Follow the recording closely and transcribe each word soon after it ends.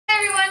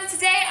everyone,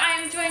 today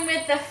I am joined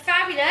with the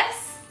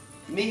fabulous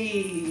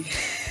me,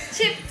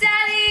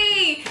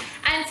 ChipDaddy,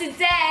 and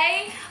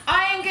today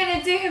I am going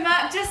to do him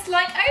up just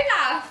like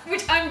Olaf,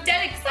 which I'm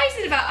dead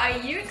excited about. Are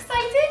you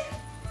excited?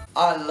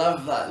 I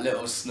love that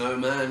little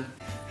snowman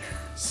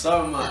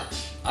so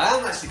much. I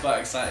am actually quite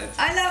excited.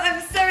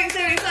 I'm so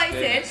excited.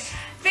 Yes.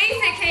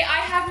 Basically, I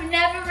have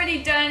never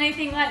really done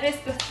anything like this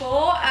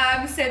before,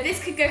 so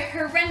this could go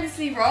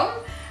horrendously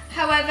wrong.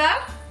 However,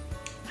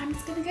 I'm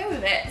just going to go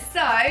with it.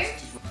 So,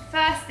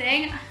 first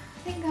thing, I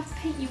think I have to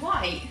paint you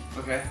white.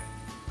 Okay.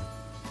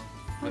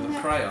 With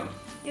a crayon.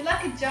 You're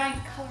like a giant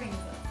colouring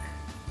book.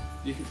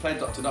 You can play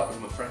dot to dot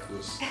with my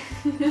freckles.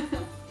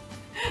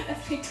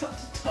 Let's be top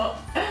to top.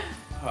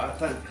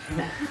 Alright,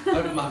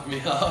 don't mug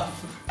me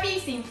off. Have you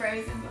seen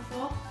Frozen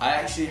before? I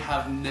actually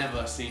have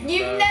never seen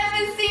You've Frozen.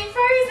 never seen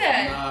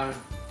Frozen? No.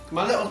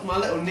 My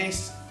little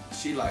niece,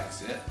 she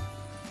likes it.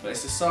 But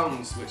it's the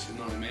songs which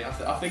annoy me. I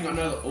think I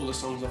know all the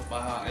songs off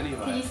by heart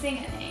anyway. Can you sing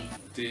any?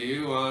 Do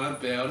you wanna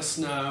build a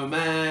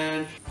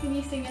snowman? Can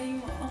you sing any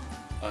more?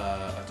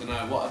 I don't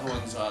know, what other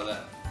ones are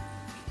there?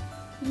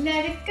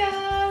 Let it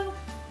go,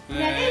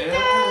 let it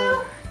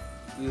go.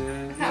 I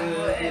can't remember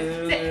what it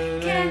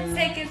is. Can't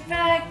take it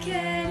back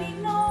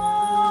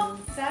anymore.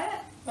 Is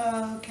that it?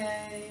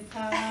 Okay,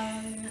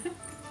 bye.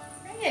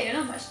 Oh yeah,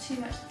 you're not too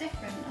much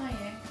different, are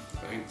you?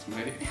 Thanks,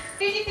 mate.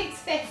 Who do you think's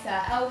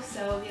fitter,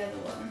 Elsa or the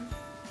other one?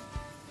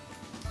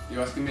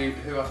 You're asking me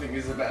who I think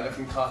is a better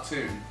looking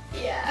cartoon?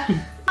 Yeah.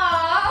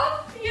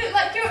 Aww, you look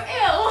like you're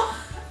ill.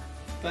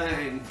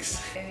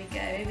 Thanks. Here we go,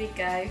 here we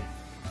go.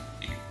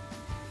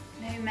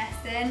 No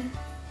messing.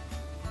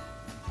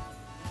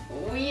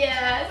 Oh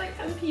yeah, it's like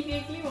some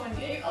PVA glue on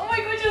you. Oh my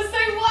god, you're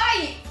so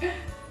white!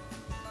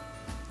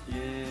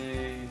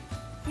 Yay.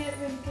 You look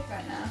really good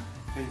right now.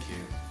 Thank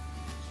you.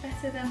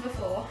 Better than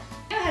before.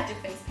 You never had your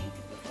face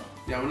painted before.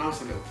 Yeah, when I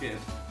was a little kid,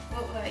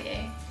 What were you?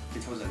 I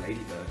think I was a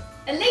ladybird.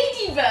 A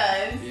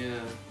ladybird!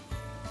 Yeah.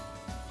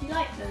 You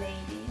like the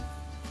ladies?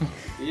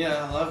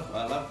 Yeah,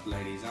 I love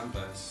ladies and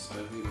birds, so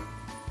you know.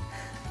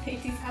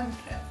 Ladies and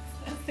birds.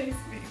 That's so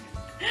sweet.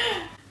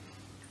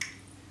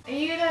 Are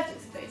you allergic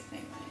to face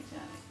paint by any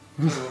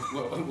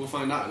chance? We'll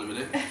find out in a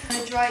minute. I'm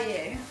gonna dry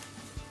you.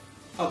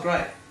 Oh,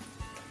 great.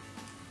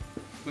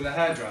 With a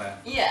hairdryer.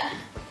 Yeah.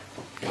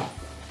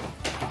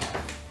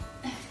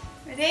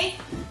 Ready?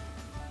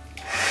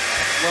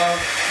 Well,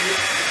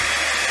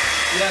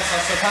 yes, I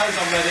suppose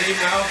I'm ready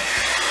now.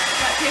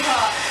 Not too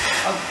hot.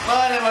 I'm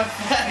burning my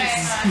Okay,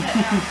 face.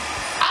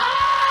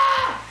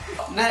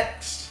 come on,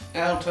 Next,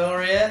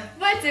 Eltoria.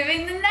 we're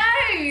doing the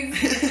nose!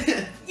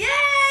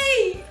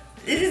 Yay!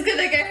 This is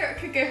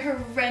could go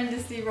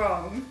horrendously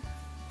wrong.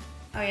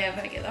 Oh yeah, I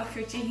better get that off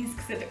your jeans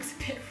because it looks a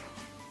bit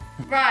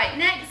wrong. Right,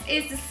 next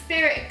is the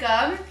spirit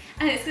gum,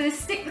 and it's going to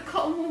stick the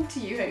cotton wool to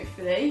you,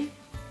 hopefully.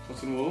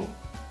 Cotton wool.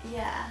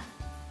 Yeah.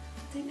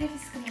 I don't know if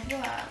this is going to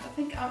work. I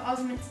think I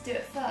was meant to do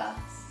it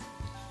first.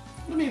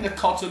 What do you mean the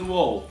cotton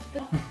wool?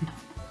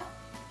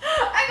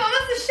 Hang on,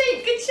 that's the shape,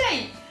 good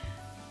shape!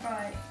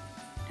 Right,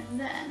 and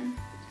then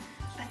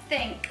I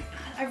think,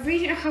 I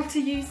really don't know how to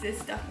use this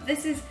stuff.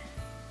 This is,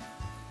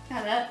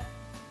 hello.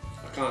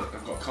 I can't,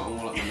 I've got cotton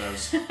wool up my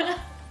nose. This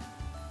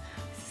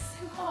is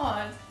so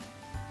hard.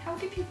 How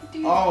do people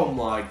do Oh that?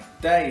 my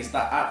days,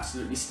 that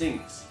absolutely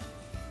stinks.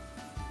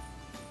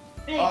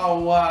 Hey. Oh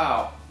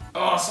wow.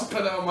 Oh, so I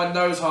put it on my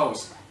nose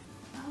holes.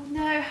 Oh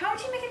no, how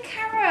do you make a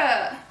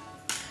carrot?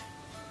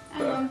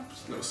 Hang on.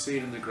 Just a little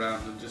seed in the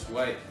ground and just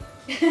wait.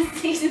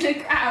 Seed in the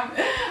ground.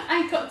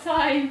 I ain't got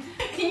time.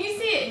 Can you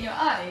see it in your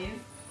eyes?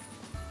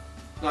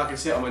 No, I can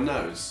see it on my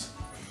nose.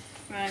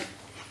 Right.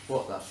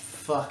 What the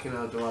fucking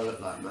hell do I look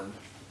like, man?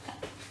 Right,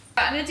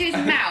 I'm going to do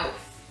his mouth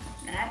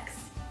next.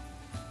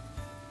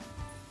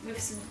 With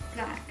some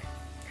black.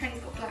 Apparently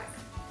he's got black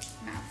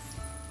mouth.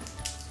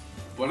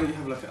 Why don't you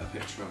have a look at a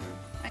picture of him?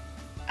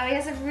 Oh, he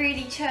has a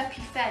really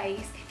chirpy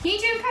face. Can you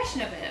do an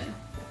impression of him?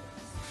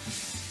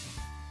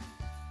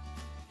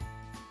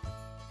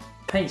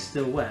 Paint's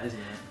still wet, isn't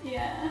it?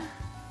 Yeah.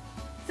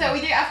 So we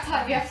don't have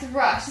time, we have to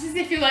rush. This is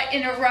if you're like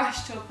in a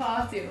rush to a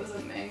party or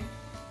something.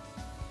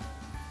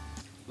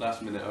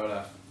 Last minute,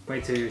 Olaf.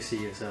 Wait till you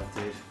see yourself,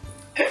 dude.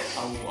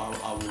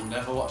 I will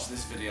never watch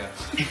this video.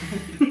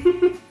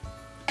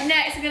 And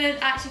next we're going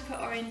to actually put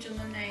orange on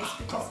the nose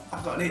because...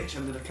 I've got an itch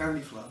under the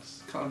candy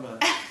floss. Can't remember.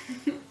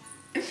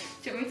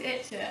 Do you want me to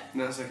itch it?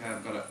 No, it's okay,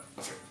 I've got it.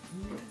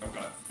 I've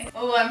got it.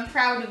 Oh, I'm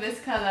proud of this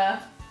colour.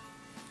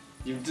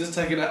 You've just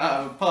taken it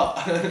out of a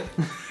pot.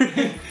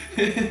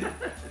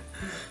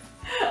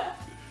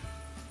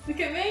 Look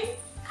at me.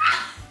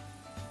 I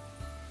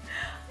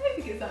don't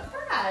think it's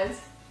that bad.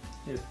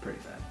 It's pretty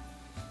bad.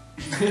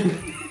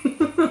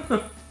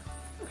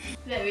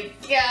 There we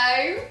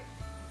go.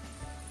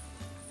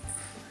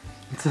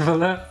 Let's have a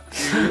look.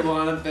 Do you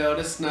want to build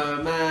a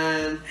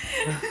snowman?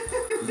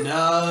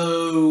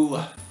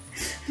 No.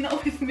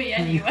 Not with me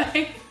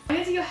anyway. I'm going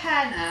to do your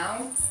hair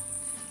now.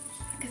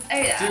 Because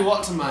Olaf... Do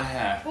what to my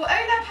hair? Well,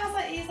 Olaf has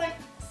like these like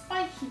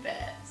spiky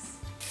bits.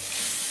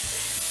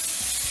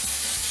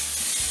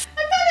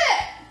 I've done it!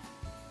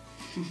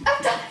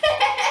 I've done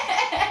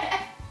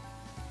it!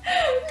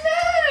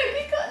 Look,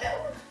 you got a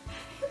little...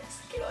 Looks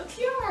like you got a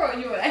tiara on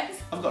your head.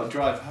 I've got to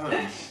drive home.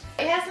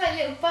 It has like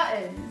little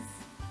buttons.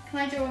 Can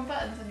I draw on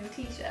buttons on your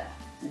t-shirt?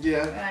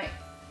 Yeah. Right.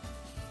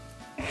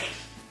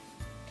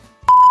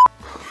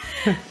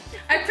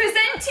 I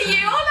present to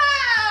you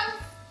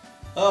Olaf!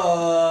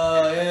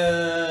 Oh,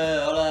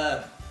 yeah, Olaf.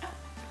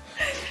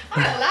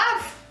 Hi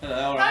Olaf!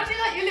 Hello, How do you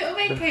like your little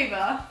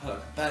makeover? Hello,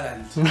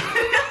 balance.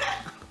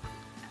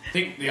 I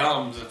think the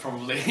arms are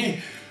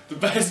probably the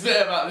best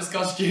bit about this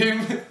costume.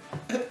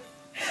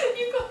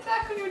 You've got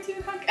black on your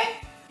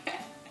two-pack.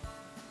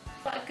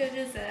 Not good,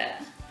 is it?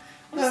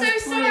 I'm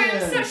That's so sorry,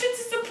 brilliant. I'm such a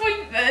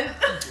disappointment.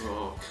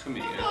 Oh, come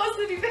here. I thought I was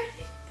really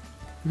ready.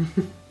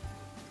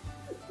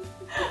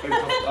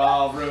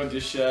 Oh, I've ruined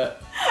your shirt.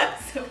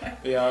 Sorry.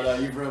 Yeah, I know,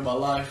 you've ruined my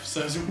life,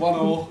 so it's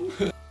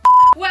 1-1.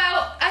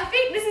 Well, I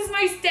think this is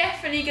most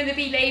definitely going to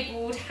be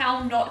labelled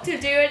how not to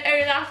do an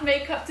Olaf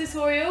makeup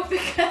tutorial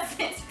because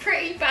it's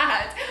pretty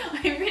bad.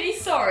 I'm really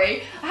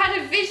sorry. I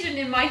had a vision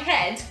in my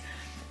head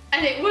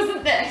and it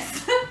wasn't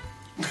this.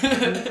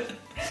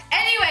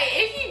 Anyway,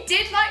 if you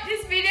did like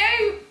this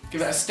video,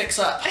 Give it a sticks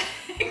up.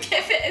 give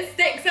it a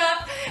sticks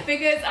up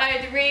because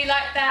I'd really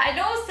like that. And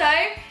also,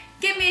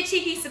 give me a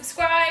cheeky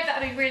subscribe,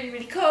 that'd be really,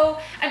 really cool.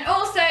 And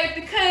also,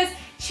 because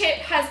Chip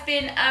has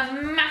been a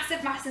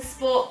massive, massive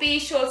sport, be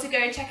sure to go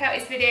and check out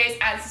his videos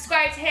and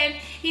subscribe to him.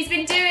 He's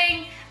been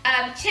doing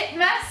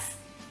Chipmas,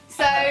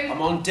 so...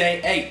 I'm on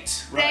day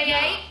 8 right Day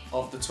now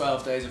 8. of the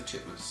 12 days of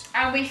Chipmas.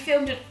 And we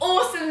filmed an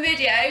awesome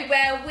video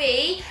where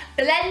we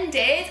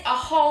blended a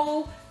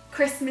whole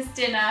Christmas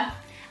dinner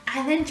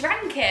and then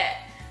drank it.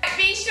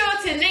 Be sure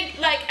to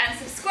like, and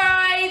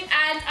subscribe,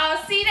 and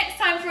I'll see you next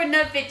time for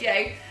another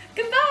video.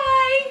 Goodbye!